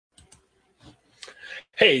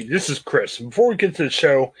Hey, this is Chris. Before we get to the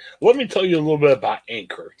show, let me tell you a little bit about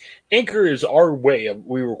Anchor. Anchor is our way of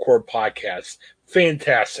we record podcasts.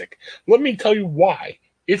 Fantastic. Let me tell you why.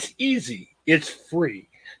 It's easy. It's free.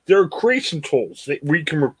 There are creation tools that where you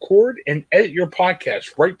can record and edit your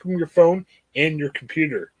podcast right from your phone and your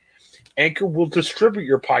computer. Anchor will distribute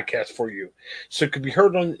your podcast for you, so it can be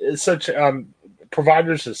heard on such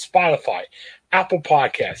providers as Spotify, Apple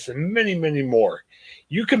Podcasts, and many, many more.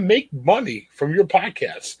 You can make money from your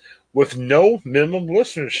podcast with no minimum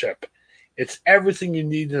listenership. It's everything you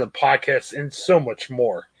need in a podcast and so much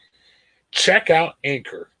more. Check out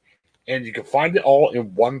Anchor, and you can find it all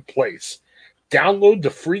in one place. Download the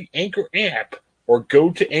free Anchor app or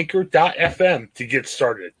go to anchor.fm to get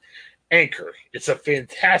started. Anchor, it's a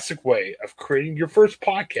fantastic way of creating your first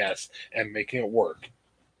podcast and making it work.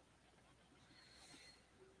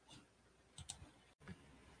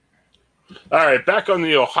 All right, back on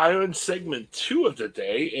the Ohioan segment 2 of the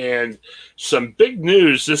day, and some big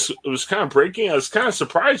news. This was kind of breaking. I was kind of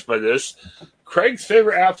surprised by this. Craig's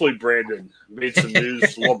favorite athlete, Brandon, made some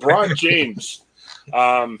news. LeBron James.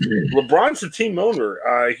 LeBron's the team owner.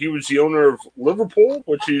 He was the owner of Liverpool,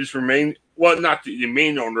 which he's remained, well, not the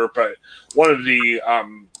main owner, but one of the,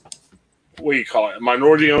 what do you call it,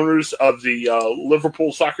 minority owners of the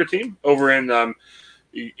Liverpool soccer team over in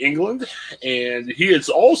England. And he is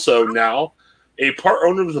also now a part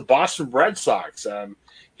owner of the Boston Red Sox.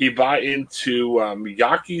 He bought into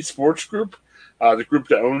Yaki Sports Group, the group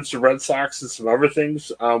that owns the Red Sox and some other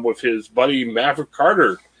things, with his buddy Maverick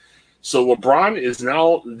Carter. So LeBron is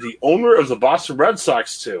now the owner of the Boston Red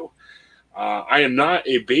Sox too. I am not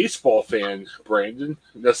a baseball fan, Brandon,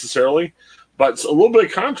 necessarily, but it's a little bit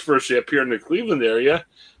of controversy up here in the Cleveland area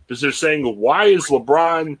because they're saying, why is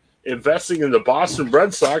LeBron investing in the Boston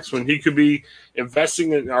Red Sox when he could be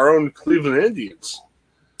investing in our own Cleveland Indians?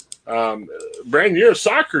 Brandon, you're a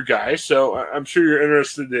soccer guy, so I'm sure you're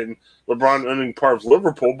interested in LeBron owning part of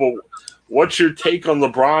Liverpool, but what's your take on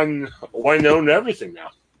LeBron wanting to own everything now?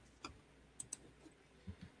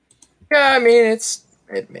 Yeah, I mean it's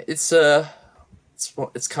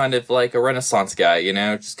kind of like a Renaissance guy,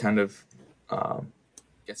 just kind of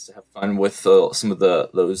gets to have fun with some of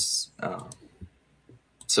those kind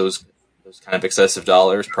of excessive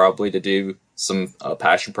dollars, probably to do some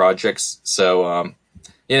passion projects. So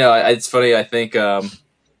it's funny. I think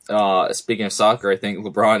speaking of soccer, I think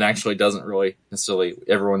LeBron actually doesn't really necessarily.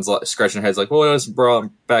 Everyone's scratching their heads like, well, it was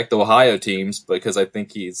brought back the Ohio teams because I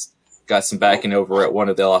think he's got some backing over at one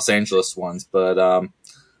of the Los Angeles ones, but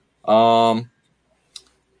or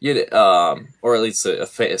at least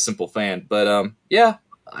a simple fan. But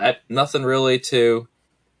I nothing really to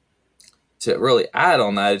really add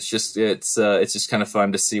on that. It's just kind of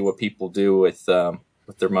fun to see what people do with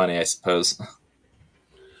their money, I suppose.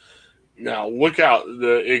 Now look out!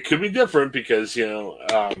 It could be different because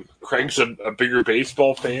Craig's a bigger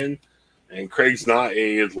baseball fan. And Craig's not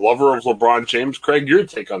a lover of LeBron James. Craig, your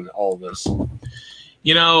take on all of this?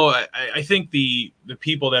 I think the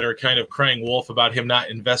people that are kind of crying wolf about him not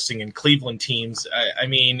investing in Cleveland teams, I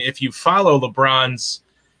mean, if you follow LeBron's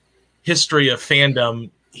history of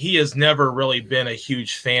fandom, he has never really been a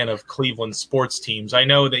huge fan of Cleveland sports teams. I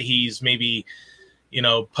know that he's maybe,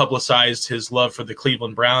 publicized his love for the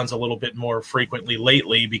Cleveland Browns a little bit more frequently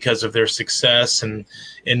lately because of their success and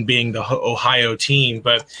being the Ohio team.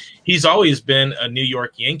 But he's always been a New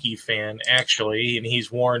York Yankee fan, actually, and he's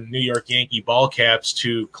worn New York Yankee ball caps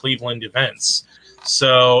to Cleveland events.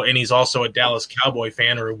 So, and he's also a Dallas Cowboy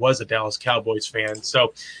fan, or was a Dallas Cowboys fan.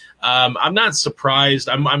 So, I'm not surprised.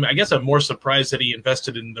 I guess I'm more surprised that he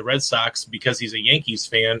invested in the Red Sox because he's a Yankees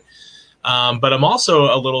fan. But I'm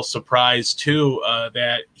also a little surprised, too,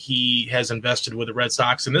 that he has invested with the Red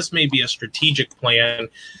Sox. And this may be a strategic plan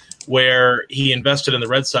where he invested in the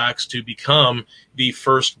Red Sox to become the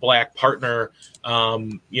first black partner.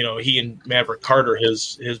 He and Maverick Carter,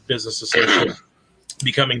 his business associate,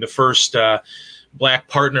 becoming the first black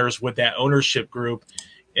partners with that ownership group.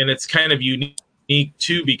 And it's kind of unique,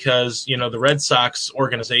 too, because, the Red Sox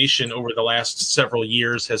organization over the last several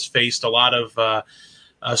years has faced a lot of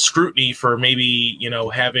scrutiny for maybe,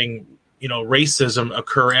 having, racism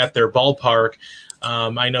occur at their ballpark.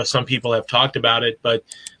 I know some people have talked about it, but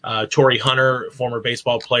Torrey Hunter, former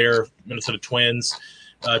baseball player, Minnesota Twins,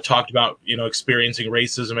 talked about, experiencing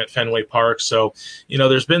racism at Fenway Park. So,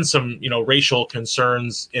 there's been some, racial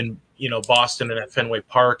concerns in, Boston and at Fenway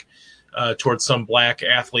Park towards some black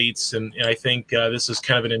athletes. And I think this is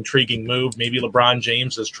kind of an intriguing move. Maybe LeBron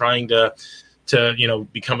James is trying to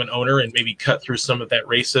become an owner and maybe cut through some of that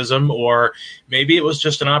racism, or maybe it was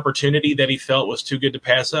just an opportunity that he felt was too good to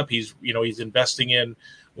pass up. He's investing in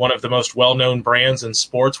one of the most well-known brands in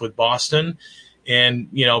sports with Boston.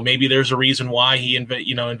 And, maybe there's a reason why he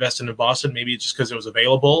invested in Boston. Maybe it's just because it was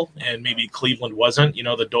available, and maybe Cleveland wasn't.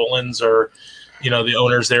 The Dolans are, the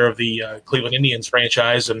owners there of the Cleveland Indians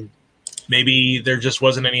franchise, and maybe there just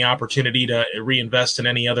wasn't any opportunity to reinvest in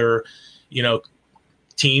any other,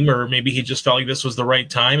 team, or maybe he just felt like this was the right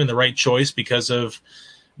time and the right choice because of,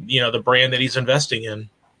 the brand that he's investing in.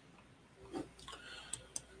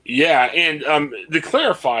 Yeah, and to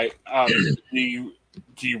clarify,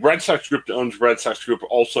 the Red Sox group that owns Red Sox Group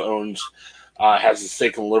also has a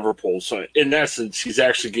stake in Liverpool. So in essence, he's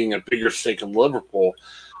actually getting a bigger stake in Liverpool.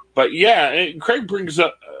 But yeah, Craig brings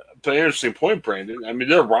up an interesting point, Brandon. I mean,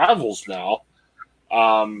 they're rivals now.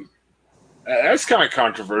 That's kind of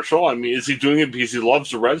controversial. I mean, is he doing it because he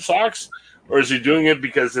loves the Red Sox, or is he doing it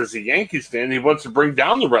because, as a Yankees fan, he wants to bring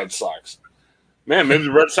down the Red Sox? Man, maybe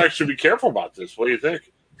the Red Sox should be careful about this. What do you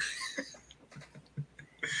think?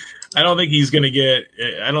 I don't think he's going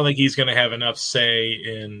to have enough say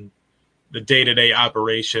in the day-to-day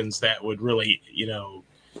operations that would really,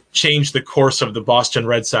 change the course of the Boston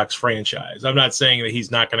Red Sox franchise. I'm not saying that he's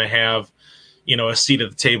not going to have, a seat at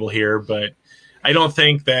the table here, but I don't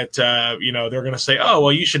think that, they're going to say, oh,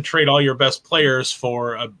 well, you should trade all your best players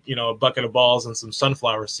for a bucket of balls and some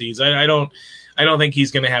sunflower seeds. I don't think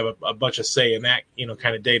he's going to have a bunch of say in that,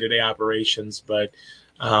 kind of day-to-day operations, but,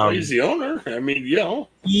 he's the owner. I mean,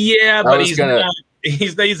 yeah, but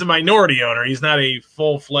he's a minority owner. He's not a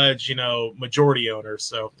full-fledged, majority owner.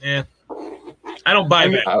 So, I don't buy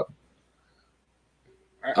that.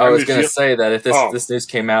 I was going to say that if this news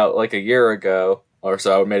came out like a year ago or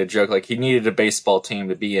so, I would have made a joke like he needed a baseball team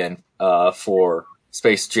to be in for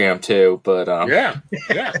Space Jam 2. But yeah.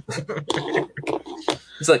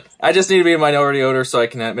 It's like, I just need to be a minority owner so I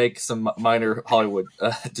can make some minor Hollywood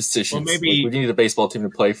decisions. Well, maybe we need a baseball team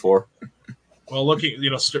to play for. Well,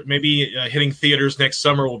 maybe hitting theaters next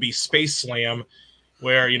summer will be Space Slam,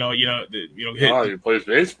 where he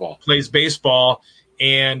plays baseball,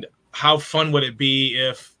 and how fun would it be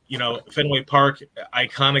if Fenway Park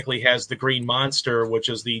iconically has the Green Monster, which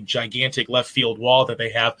is the gigantic left field wall that they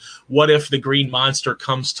have. What if the Green Monster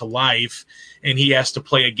comes to life and he has to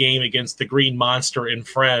play a game against the Green Monster and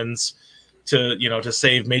friends to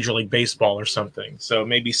save Major League Baseball or something? So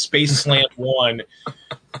maybe Space Slam 1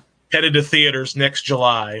 headed to theaters next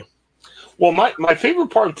July. Well, my favorite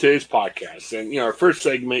part of today's podcast, and our first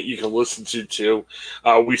segment you can listen to too.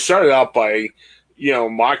 We started out by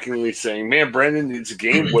mockingly saying, "Man, Brandon needs to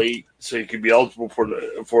gain weight so he could be eligible for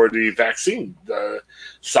the vaccine, the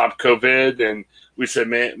stop COVID." And we said,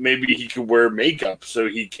 "Man, maybe he could wear makeup so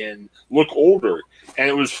he can look older." And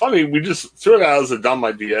it was funny. We just threw it out as a dumb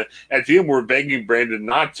idea. At the end, we're begging Brandon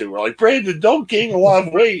not to. We're like, "Brandon, don't gain a lot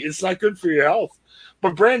of weight. It's not good for your health."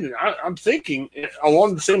 But Brandon, I'm thinking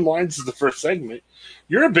along the same lines as the first segment.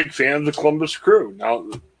 You're a big fan of the Columbus Crew. Now,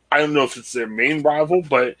 I don't know if it's their main rival,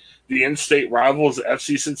 but the in-state rival is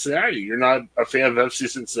FC Cincinnati. You're not a fan of FC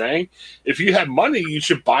Cincinnati. If you have money, you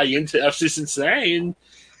should buy into FC Cincinnati, and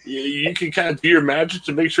you can kind of do your magic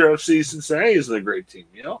to make sure FC Cincinnati isn't a great team,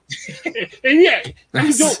 And yeah,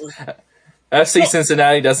 you don't. FC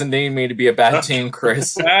Cincinnati doesn't need me to be a bad team,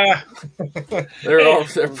 Chris.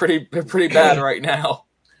 They're pretty bad right now.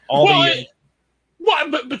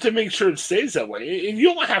 But to make sure it stays that way, and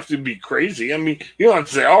you don't have to be crazy. I mean, you don't have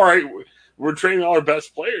to say, "All right, we're training all our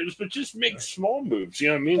best players," but just make small moves. You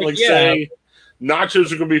know what I mean? Like say,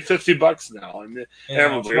 nachos are going to be $50 now, and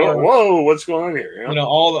everyone's like, "Oh, whoa, what's going on here?"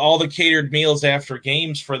 All the catered meals after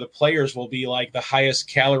games for the players will be like the highest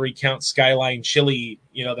calorie count Skyline chili,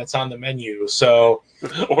 that's on the menu. So,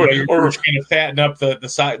 you're trying to fatten up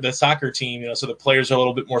the soccer team, so the players are a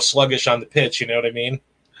little bit more sluggish on the pitch. You know what I mean?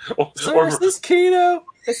 So is this keto?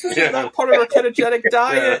 Is this not part of our ketogenic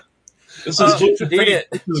diet? This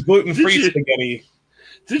is gluten-free spaghetti.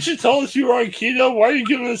 Did you tell us you were on keto? Why are you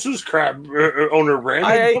giving us this crap, owner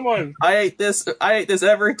Brandon? Come on. I ate this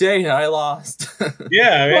every day and I lost.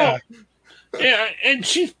 Yeah. Yeah, and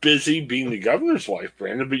she's busy being the governor's wife,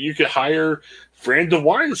 Brandon, but you could hire Fran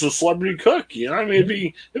DeWine as a celebrity cook. I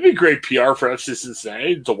mean, it'd be great PR for FC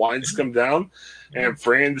Cincinnati. DeWine's come down, and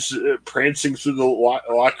Fran's prancing through the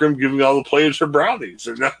locker room, giving all the players her brownies,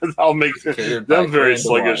 and that'll make them very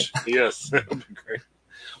sluggish. Yes, that would be great.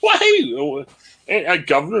 Well, hey, a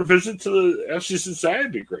governor visit to the FC Cincinnati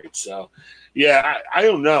would be great. So, yeah, I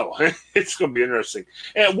don't know. It's going to be interesting.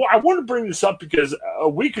 And I want to bring this up because a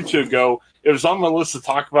week or two ago, it was on my list to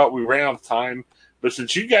talk about. We ran out of time. But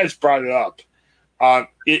since you guys brought it up,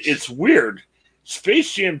 it's weird.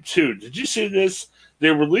 Space Jam 2, did you see this? They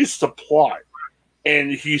released a plot,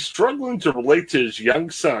 and he's struggling to relate to his young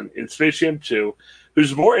son in Space Jam 2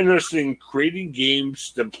 who's more interested in creating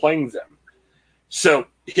games than playing them. So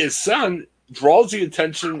his son draws the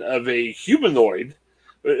attention of a humanoid,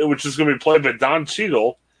 which is going to be played by Don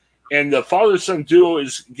Cheadle, and the father-son duo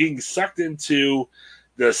is getting sucked into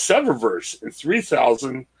the Seververse in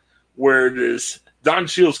 3000, where this Don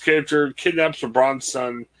Cheadle's character kidnaps LeBron's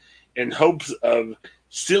son in hopes of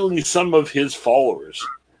stealing some of his followers.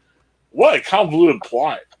 What a convoluted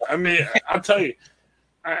plot. I mean, I'll tell you.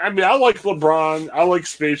 I like LeBron. I like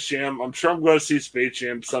Space Jam. I'm sure I'm going to see Space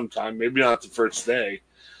Jam sometime. Maybe not the first day.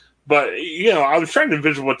 But, I was trying to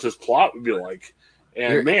envision what this plot would be like.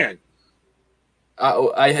 And, man.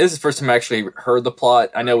 This is the first time I actually heard the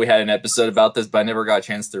plot. I know we had an episode about this, but I never got a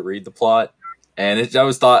chance to read the plot. And I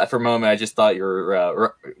always thought, for a moment, I just thought you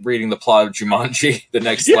were reading the plot of Jumanji, the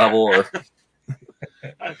next level. Or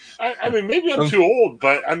I mean, maybe I'm too old,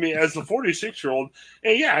 but, I mean, as a 46-year-old,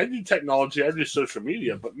 and yeah, I do technology, I do social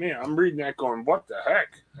media, but, man, I'm reading that going, what the heck?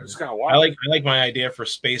 It's kind of wild. I like my idea for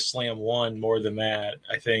Space Slam 1 more than that.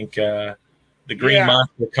 I think the Green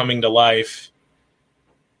Monster coming to life.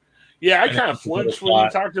 Yeah, I kind of flinched when you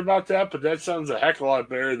talked about that, but that sounds a heck of a lot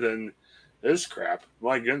better than this crap.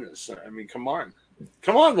 My goodness. I mean, come on.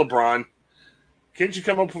 Come on, LeBron. Can't you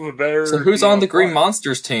come up with a better... So who's on the Green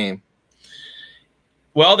Monsters team?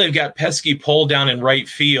 Well, they've got Pesky Pole down in right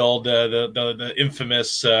field, the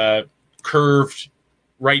infamous curved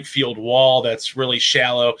right field wall that's really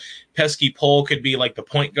shallow. Pesky Pole could be like the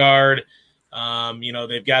point guard.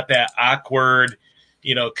 They've got that awkward...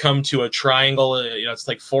 come to a triangle. It's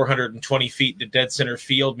like 420 feet to dead center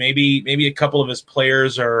field. Maybe a couple of his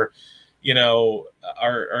players are in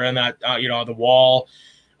that, on the wall.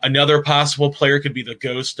 Another possible player could be the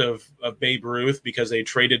ghost of Babe Ruth, because they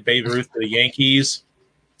traded Babe Ruth to the Yankees.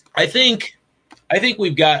 I think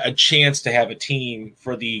we've got a chance to have a team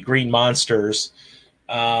for the Green Monsters.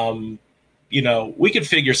 We could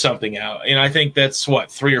figure something out. And I think that's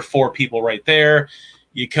 3 or 4 people right there.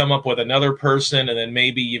 You come up with another person, and then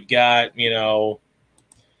maybe you've got, a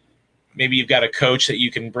coach that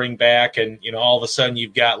you can bring back, and, all of a sudden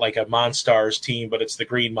you've got like a Monstars team, but it's the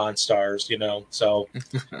Green Monstars, So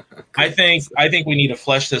I think we need to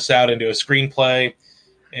flesh this out into a screenplay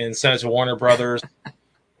and send it to Warner Brothers,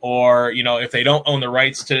 or, if they don't own the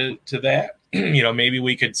rights to that, maybe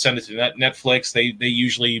we could send it to Netflix. They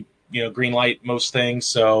usually, green light most things.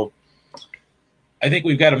 So I think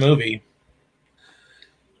we've got a movie.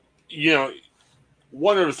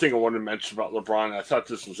 One other thing I wanted to mention about LeBron, I thought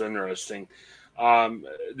this was interesting.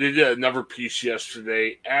 They did another piece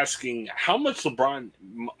yesterday asking how much money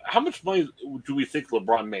do we think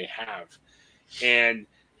LeBron may have? And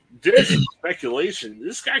there's speculation.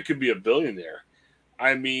 This guy could be a billionaire.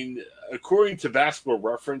 I mean, according to Basketball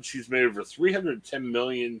Reference, he's made over $310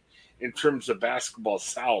 million in terms of basketball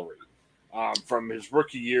salary, from his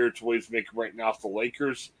rookie year to what he's making right now for the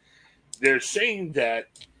Lakers. They're saying that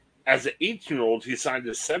as an 18-year-old, he signed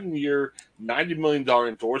a 7-year, $90 million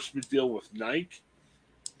endorsement deal with Nike.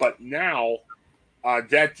 But now,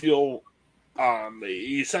 that deal,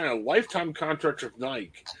 he signed a lifetime contract with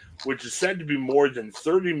Nike, which is said to be more than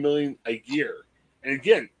 $30 million a year. And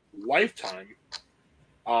again, lifetime,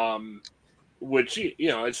 which,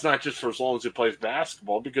 it's not just for as long as he plays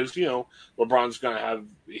basketball, because, LeBron's going to have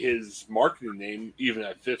his marketing name even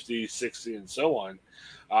at 50, 60, and so on.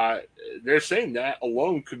 They're saying that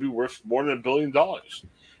alone could be worth more than $1 billion.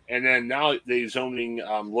 And then now that he's owning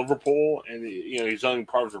Liverpool, and he's owning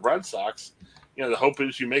part of the Red Sox, the hope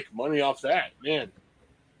is you make money off that. Man,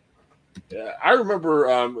 I remember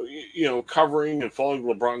covering and following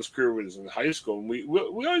LeBron's career when he was in high school, and we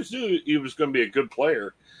always knew he was going to be a good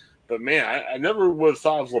player. But man, I never would have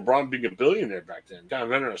thought of LeBron being a billionaire back then. Kind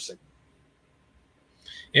of interesting.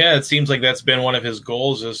 Yeah, it seems like that's been one of his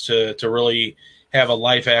goals, is to really have a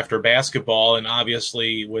life after basketball. And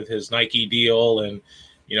obviously with his Nike deal, and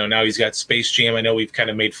now he's got Space Jam. I know we've kind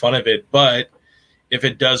of made fun of it, but if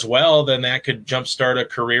it does well, then that could jumpstart a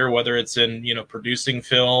career, whether it's in producing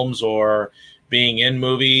films or being in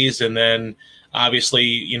movies. And then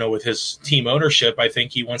obviously, with his team ownership, I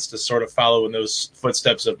think he wants to sort of follow in those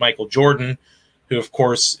footsteps of Michael Jordan, who of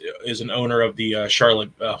course is an owner of the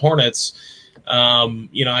Charlotte Hornets.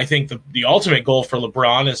 I think the ultimate goal for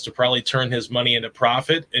LeBron is to probably turn his money into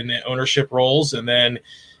profit in the ownership roles, and then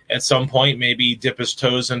at some point maybe dip his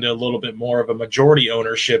toes into a little bit more of a majority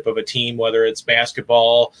ownership of a team, whether it's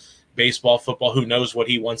basketball, baseball, football. Who knows what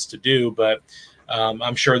he wants to do, but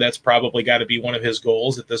I'm sure that's probably got to be one of his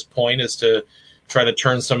goals at this point, is to try to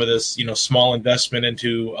turn some of this small investment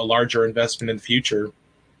into a larger investment in the future.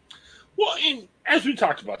 Well, and as we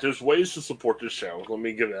talked about, there's ways to support the show. Let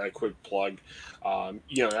me give it a quick plug.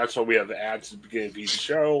 That's why we have the ads at the beginning of each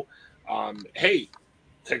show. Hey,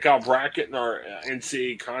 take out bracket in our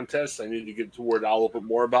NCAA contest. I need to get the word out a little bit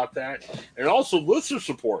more about that. And also listener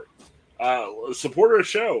support. Support our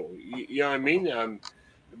show. You know what I mean?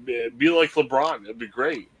 Be like LeBron. It'd be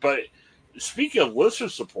great. But speaking of listener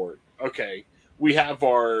support, okay, we have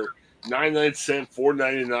our 99¢,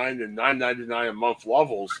 $4.99, and $9.99 a month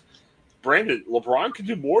levels. Brandon, LeBron could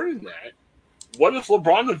do more than that. What if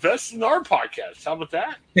LeBron invests in our podcast? How about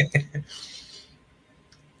that?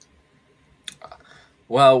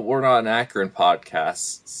 Well, we're not an Akron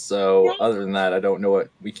podcast, so other than that, I don't know what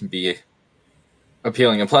we can be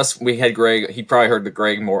appealing. And plus, we had Greg. He probably heard the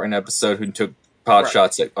Greg Morton episode who took pot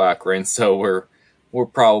shots at Akron, so we're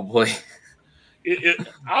probably.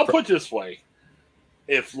 I'll put it this way: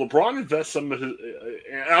 if LeBron invests some of his,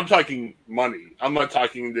 and I'm talking money. I'm not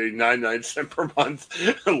talking the 99¢ per month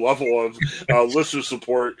level of listener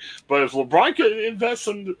support. But if LeBron could invest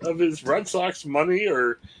some of his Red Sox money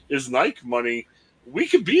or his Nike money, we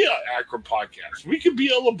could be an Akron podcast. We could be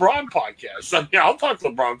a LeBron podcast. I mean, I'll talk to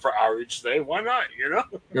LeBron for hours each day. Why not?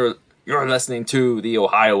 You're listening to The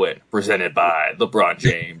Ohioan, presented by LeBron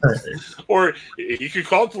James. Or you could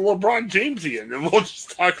call it the LeBron Jamesian, and we'll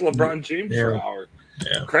just talk LeBron James for an hour.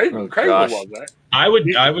 Yeah. Craig would love that. I would.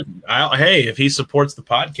 Hey, if he supports the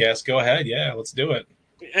podcast, go ahead. Yeah, let's do it.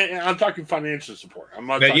 And I'm talking financial support. I'm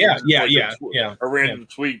not talking a random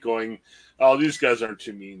tweet going, "Oh, these guys aren't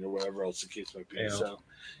too mean," or whatever else the case might be.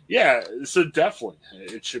 Yeah. So definitely,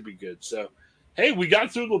 it should be good. So, hey, we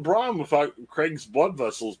got through LeBron without Craig's blood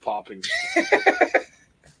vessels popping.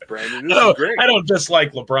 Brandon, this is great. I don't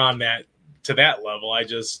dislike LeBron to that level. I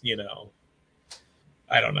just,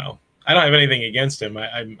 I don't know. I don't have anything against him.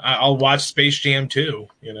 I'll watch Space Jam too.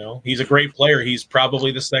 He's a great player. He's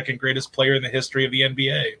probably the second greatest player in the history of the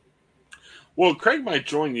NBA. Well, Craig might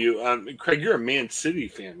join you. Craig, you're a Man City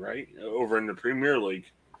fan, right? Over in the Premier League.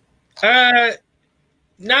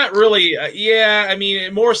 Not really. Yeah, I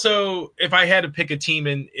mean, more so if I had to pick a team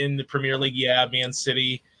in the Premier League, yeah, Man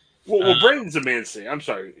City. Well, Brandon's a Man City. I'm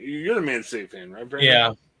sorry. You're the Man City fan, right,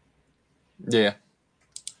 Brandon? Yeah.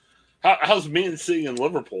 How's Man City and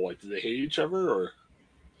Liverpool? Like, do they hate each other, or?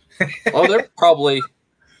 Well, they're probably.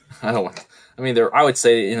 I would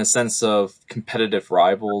say in a sense of competitive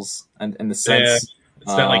rivals, and in the sense it's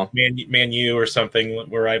not like Man U or something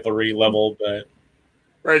where rivalry level, but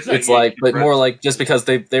right, it's like, but more like just because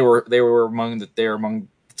they were among the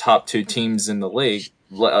top two teams in the league.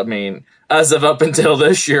 I mean, as of up until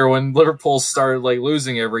this year, when Liverpool started like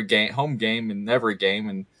losing every home game, and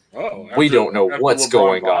we don't know what's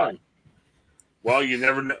going on. Well, you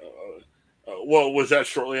never know. Was that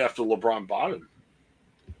shortly after LeBron bought him?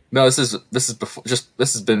 No, this is before. This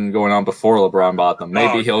has been going on before LeBron bought them.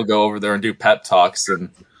 Maybe he'll go over there and do pep talks and.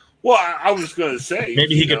 Well, I was going to say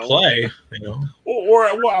maybe he could play. Or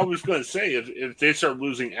I was going to say if they start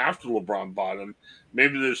losing after LeBron bought him,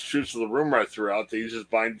 maybe there's truth to the rumor I threw out that he's just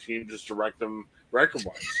buying teams just to wreck them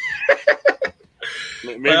record-wise.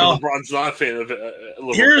 Maybe LeBron's not a fan of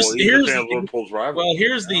Liverpool. He's a fan of Liverpool's rival. Well,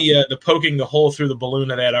 here's the poking the hole through the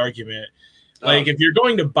balloon of that argument. Like, if you're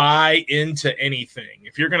going to buy into anything,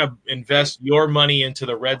 if you're going to invest your money into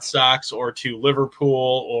the Red Sox or to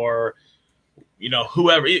Liverpool or,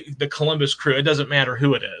 whoever, the Columbus Crew, it doesn't matter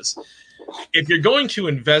who it is. If you're going to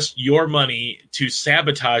invest your money to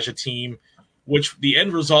sabotage a team, which the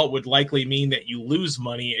end result would likely mean that you lose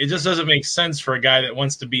money, it just doesn't make sense for a guy that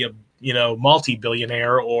wants to be a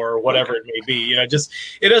multi-billionaire or whatever it may be.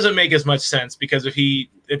 It doesn't make as much sense, because if he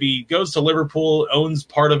goes to Liverpool, owns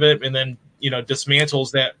part of it, and then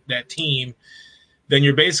dismantles that team, then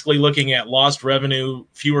you're basically looking at lost revenue,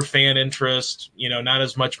 fewer fan interest, not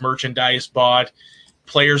as much merchandise bought,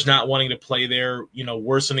 players not wanting to play there,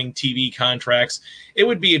 worsening TV contracts. It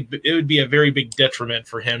would be a very big detriment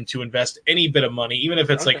for him to invest any bit of money, even if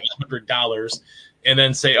it's like $100, and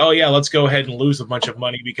then say, oh yeah, let's go ahead and lose a bunch of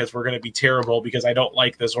money because we're going to be terrible because I don't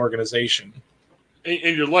like this organization.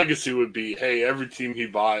 And your legacy would be, hey, every team he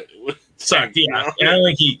bought sucked. Yeah, and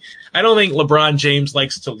I don't think LeBron James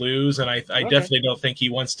likes to lose, and I definitely don't think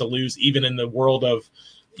he wants to lose, even in the world of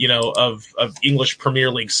of English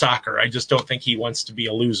Premier League soccer. I just don't think he wants to be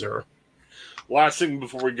a loser. Last thing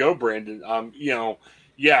before we go, Brandon.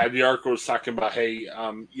 The article was talking about, hey,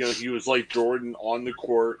 he was like Jordan on the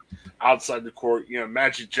court, outside the court.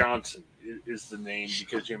 Magic Johnson is the name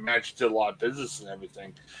because Magic did a lot of business and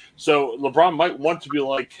everything. So LeBron might want to be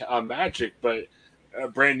like Magic, but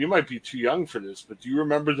Brandon, you might be too young for this. But do you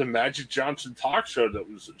remember the Magic Johnson talk show that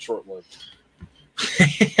was short-lived?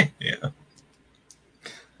 Yeah.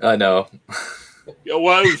 No. Yeah,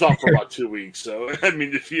 well, it was off for about 2 weeks, so I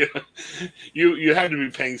mean, if you had to be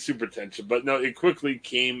paying super attention, but no, it quickly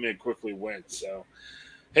came and quickly went. So,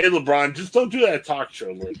 hey, LeBron, just don't do that talk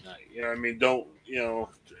show late night. You know, what I mean, don't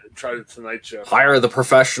try the Tonight Show. Hire the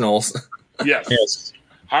professionals. Yes, Yes.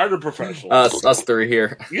 hire the professionals. Us three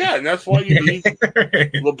here. Yeah, and that's why you need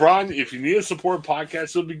LeBron. If you need a support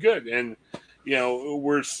podcast, it'll be good. And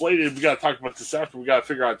we're slated. We got to talk about this after. We got to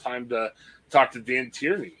figure out time to talk to Dan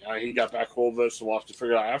Tierney. He got back hold of us, and we'll have to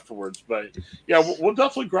figure it out afterwards. But yeah, we'll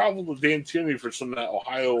definitely gravel with Dan Tierney for some of that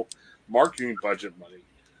Ohio marketing budget money.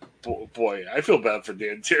 Boy, I feel bad for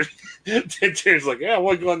Dan Tierney. Dan Tierney's like, yeah, I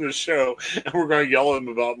want to go on this show, and we're going to yell at him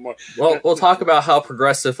about more. Well, we'll talk about how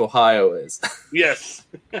progressive Ohio is. Yes.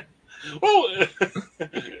 Well,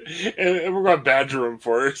 and we're going to badger him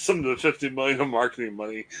for some of the $50 million of marketing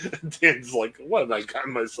money. Dan's like, what have I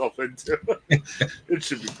gotten myself into? It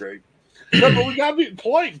should be great. No, but we got to be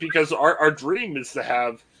polite because our dream is to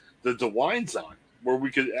have the DeWines on where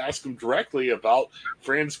we could ask them directly about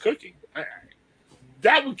Fran's cooking.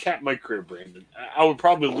 That would cap my career, Brandon. I would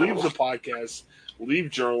probably leave the podcast, leave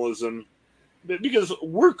journalism, because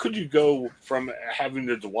where could you go from having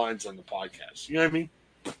the DeWines on the podcast? You know what I mean?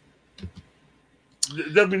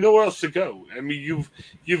 There'd be nowhere else to go. I mean,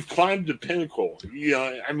 you've climbed the pinnacle.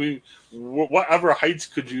 I mean, whatever heights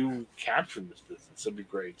could you capture in this business? That'd be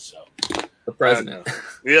great. So, The president.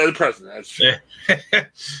 Yeah, the president. That's true.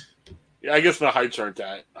 Yeah, I guess my heights aren't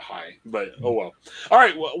that high, but oh well. All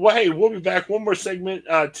right, well, hey, we'll be back. One more segment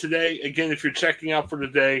today. Again, if you're checking out for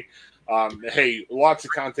today, hey, lots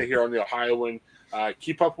of content here on the Ohioan.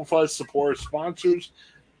 Keep up with us, support our sponsors.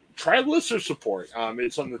 Try listener support.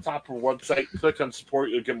 It's on the top of our website. Click on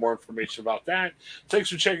support. You'll get more information about that. Thanks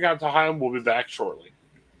for checking out the Ohioan. We'll be back shortly.